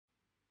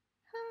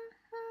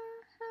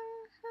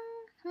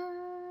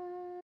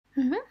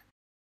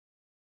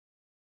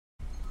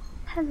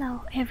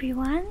Hello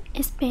everyone,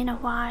 it's been a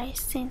while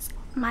since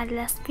my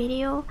last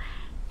video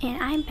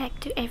and I'm back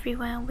to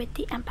everyone with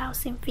the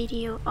unboxing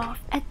video of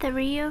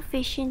ETHEREAL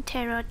Visions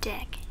Tarot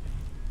Deck.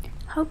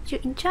 Hope you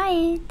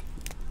enjoy it!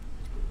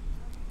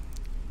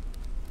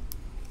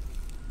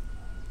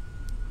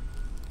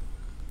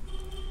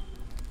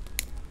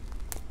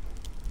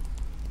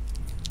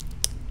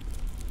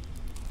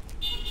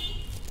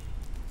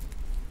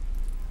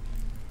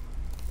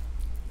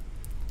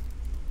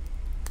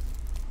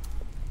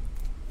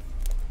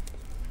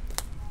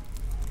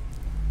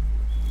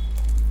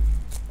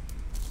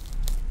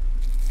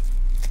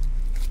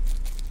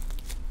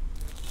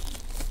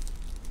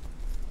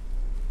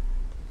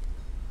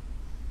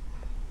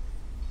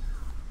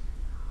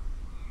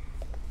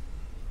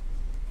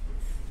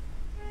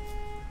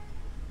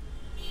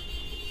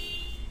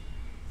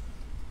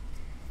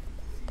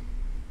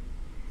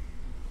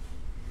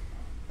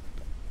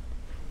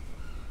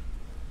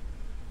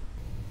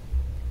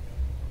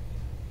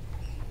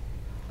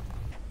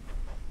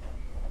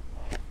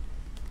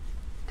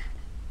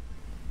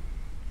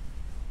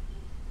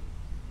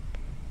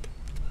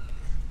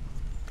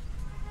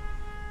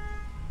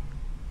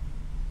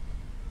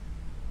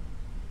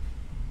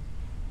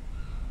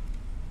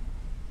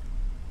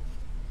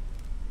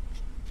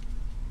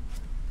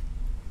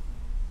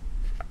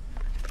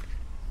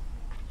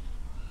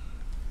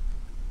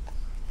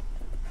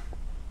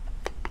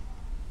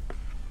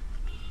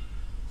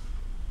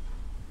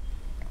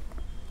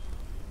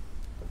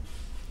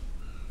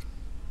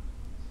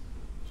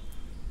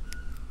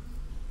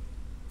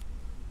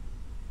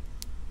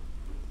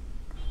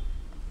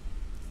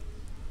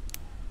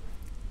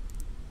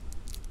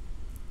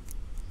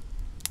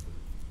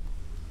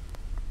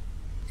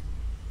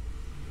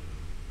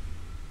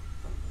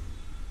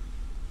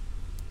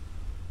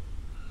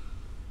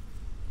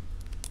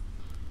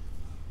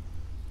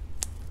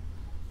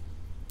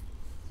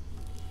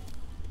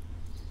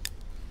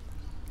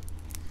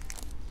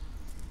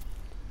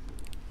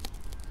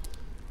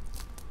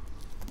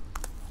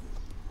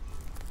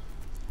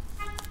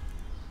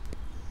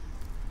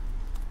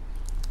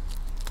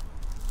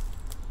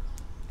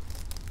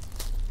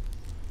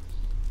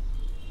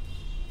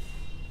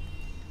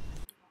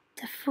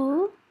 The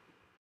Fool,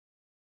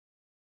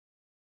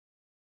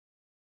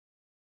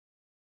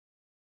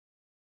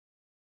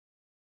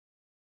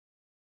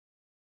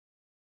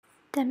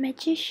 the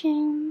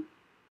Magician,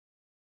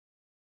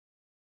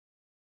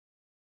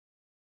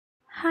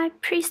 High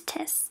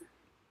Priestess,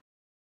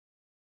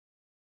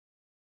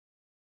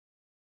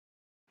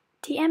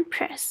 the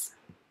Empress,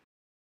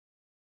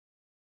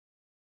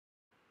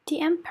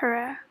 the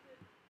Emperor,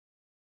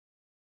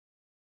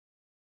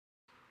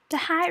 the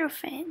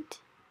Hierophant,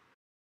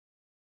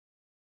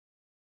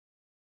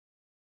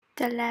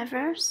 the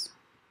Lovers,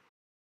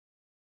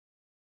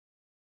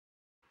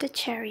 the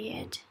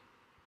Chariot,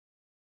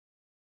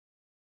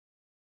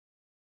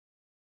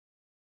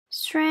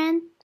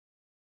 Strength,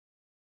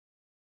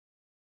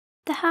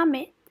 the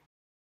Hermit,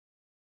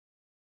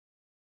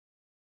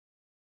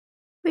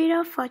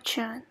 Wheel of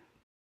Fortune,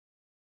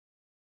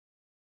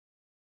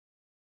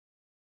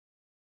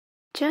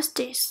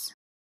 Justice,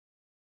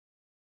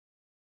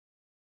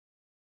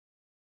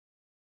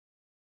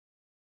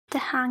 the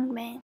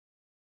Hangman,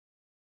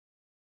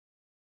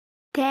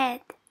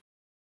 Death,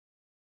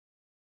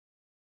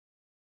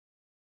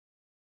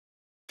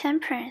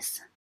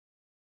 Temperance,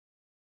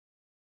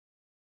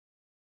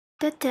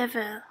 the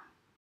Devil,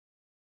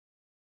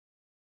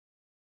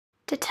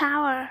 the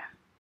Tower,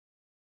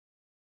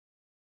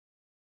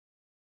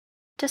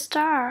 the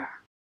Star,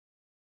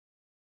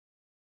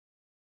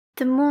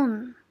 the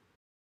Moon,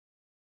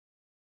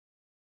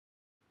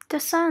 the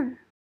Sun,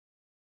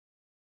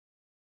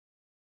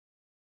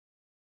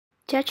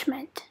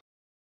 Judgment,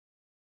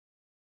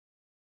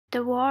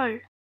 the Wall,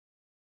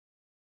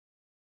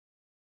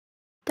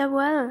 the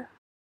World,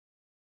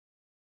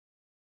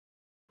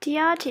 the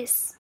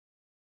Artist,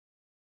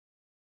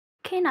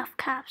 King of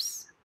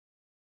Cups,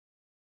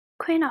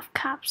 Queen of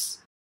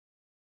Cups,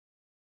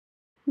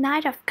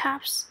 Knight of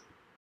Cups,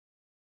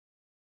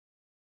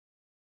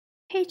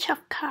 Page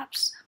of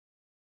Cups,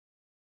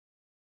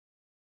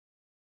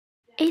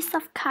 Ace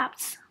of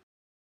Cups,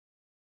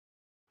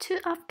 Two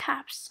of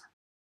Cups,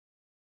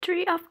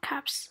 Three of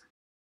Cups,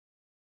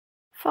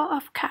 Four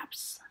of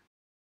Cups,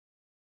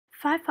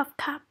 Five of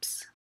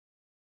Cups,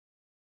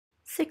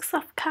 Six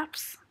of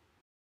Cups,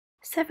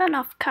 Seven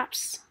of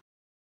Cups,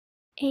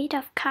 Eight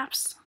of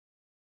Cups,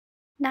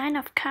 Nine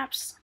of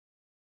Cups,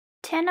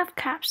 10 of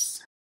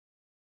Cups,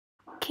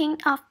 King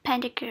of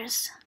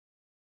Pentacles,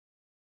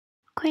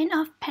 Queen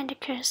of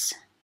Pentacles,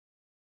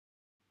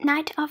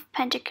 Knight of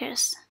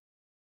Pentacles,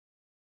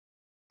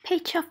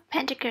 Page of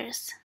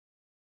Pentacles,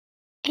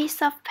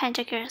 Ace of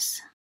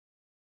Pentacles,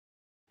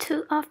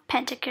 Two of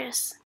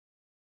Pentacles,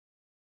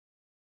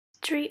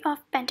 Three of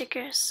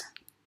Pentacles,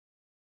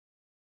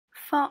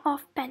 Four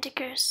of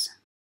Pentacles,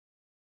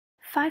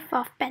 Five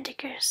of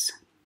Pentacles,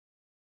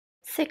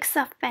 Six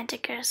of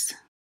Pentacles,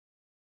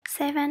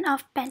 Seven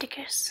of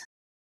Pentacles,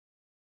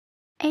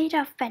 Eight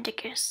of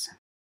Pentacles,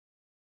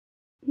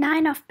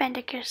 Nine of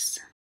Pentacles,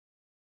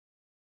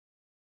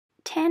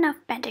 Ten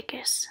of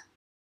Pentacles,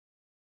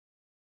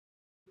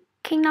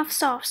 King of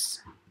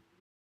Swords,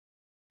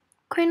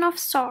 Queen of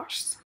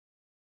Swords,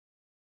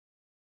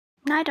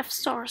 Knight of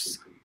Swords,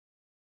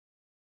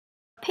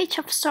 Page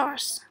of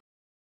Swords,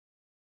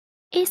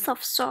 Ace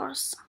of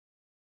Swords,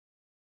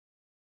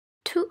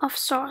 Two of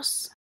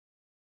Swords,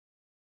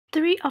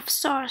 Three of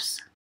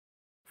Swords,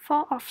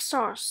 Four of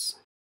Swords,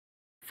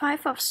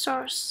 Five of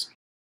Swords,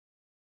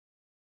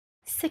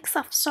 Six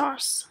of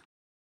Swords,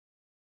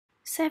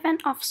 Seven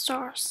of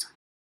Swords,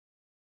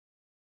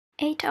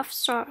 Eight of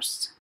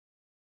Swords,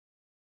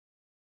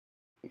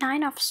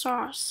 Nine of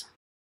Swords,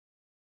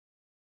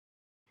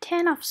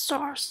 Ten of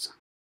Swords,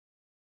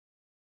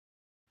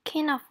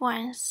 King of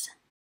Wands,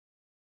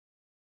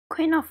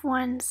 Queen of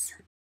Wands,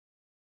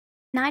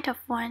 Knight of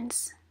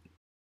Wands,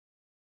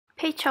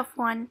 Page of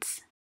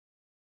Wands,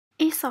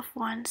 Ace of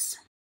Wands,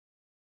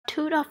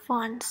 Two of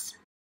Wands,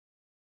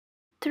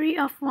 Three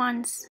of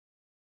Wands,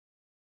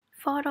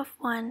 Four of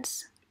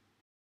Wands,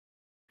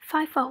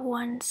 Five of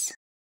Wands,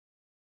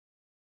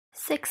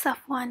 Six of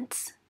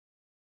Wands,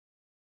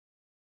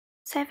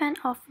 Seven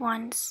of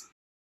Wands,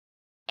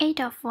 Eight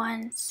of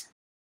Wands,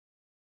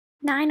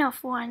 Nine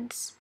of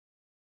Wands,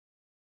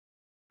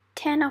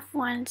 10 of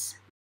Wands.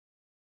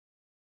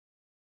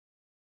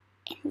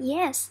 And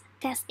yes,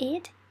 that's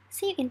it.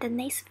 See you in the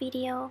next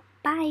video.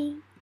 Bye!